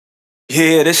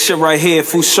Yeah, this shit right here,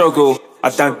 full circle.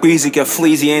 I think Breezy get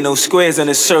fleazy, ain't no squares in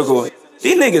this circle.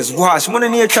 These niggas watch, when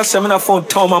in here cussing my phone,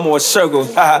 told my more circle.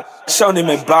 Haha, show them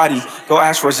my body, go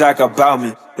ask for Zach about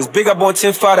me. It's big up on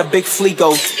 10-5, a big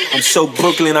fleeko. I'm so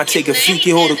Brooklyn, I take a freaky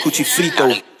hold of Cucci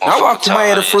Frito. I walk to my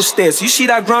head the first stairs. You see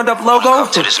that ground up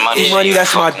logo? DeeMoneey,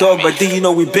 that's my dog, but D, you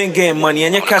know we been getting money.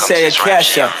 And your cuss at your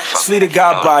cash out. Fleet of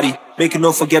God body, make you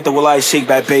no forget the will I shake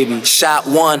back baby. Shot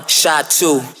one, shot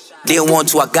two. Didn't want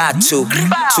to, I got to.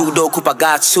 Two-door coupe, I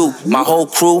got two. My whole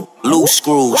crew, loose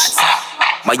screws.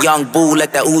 My young boo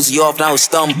let that Uzi off, now it's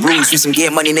thumb bruised. We some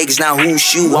get money niggas, now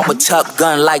who's you? I'm a Top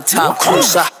Gun like Tom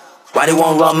Cruise. Why they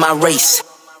won't run my race?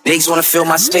 Niggas wanna fill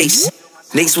my space.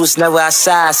 Niggas was never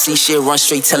outside, see shit, run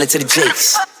straight, tell it to the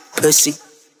Jakes. Pussy,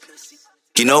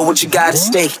 you know what you gotta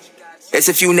stay. There's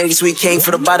a few niggas we came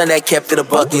from the bottom that kept it a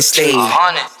buck and stayed.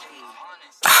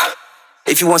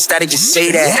 If you want static, just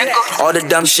say that. All the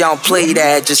dumb shit, I don't play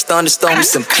that. Just thunderstorm with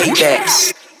some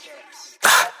paybacks.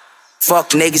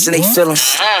 Fuck niggas and they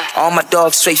feelings. All my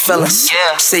dogs straight fellas.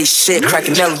 Say shit,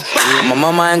 crackin' melon. My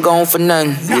mama ain't going for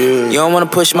nothing. You don't wanna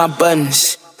push my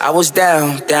buttons. I was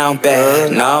down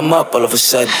bad. Now I'm up all of a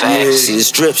sudden. See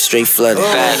this drip straight flooded.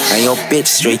 And your bitch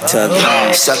straight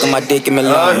tugged. Sucking my dick in my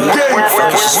lung.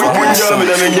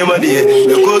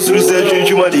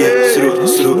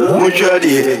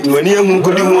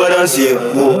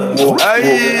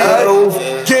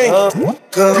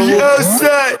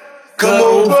 Come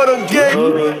on, bottom gang.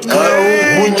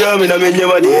 Munjami na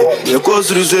menyamadi. Yako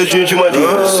suru se chunchi madi.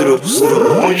 Suru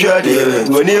munjadi.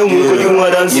 Wani mungu di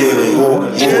mwadansi.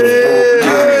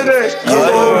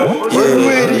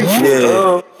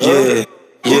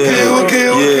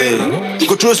 Yeah.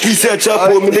 Control street set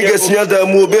chapo. Mi niggas nyada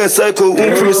mo be cycle.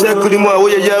 Free cycle di mwa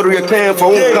oye yaru ya clan fa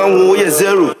unkan oye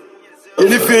zero.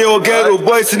 Anything you get,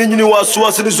 boys in the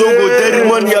was in the zone,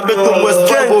 DeeMoneey, I bet them West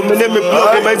Trouble, my name is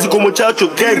Blood, Mexico, Muchacho,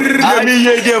 gang. I mean,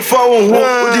 you found who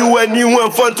you when you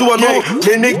went fun to a no.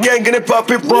 Any gang in a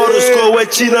puppy brothers go where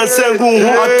China and Sangu,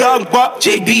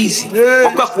 JB's,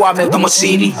 Okakwa,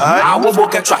 Metamosini, I will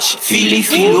walk a trash, feel,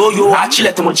 you actually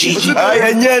let them on Gigi. I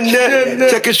and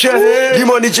check a share,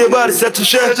 DeeMoneey Jabari set to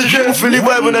share, Philly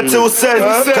Bible at 2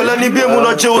 cents, Kalani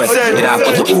Bimu, 2 cents. I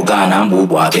put the Ugana and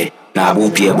Bubabe. Now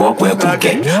we'll be a walk where we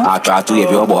get. I try to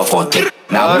have your boy for it.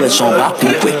 Now we're so back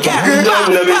quick. The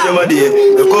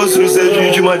coast to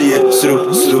say you, my dear.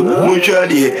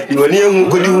 Muchadi, you are near who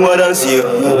could do what I see.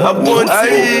 I want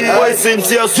I sing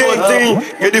to us one thing.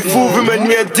 Get the fool women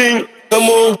near thing. Come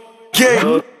on,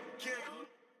 gang.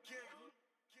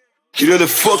 You know the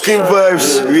fucking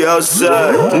vibes, we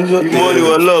outside. DeeMoneey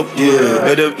one love,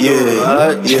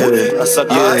 I suck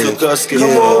to casket.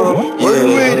 Come on,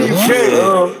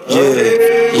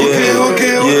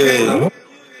 okay.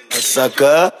 I suck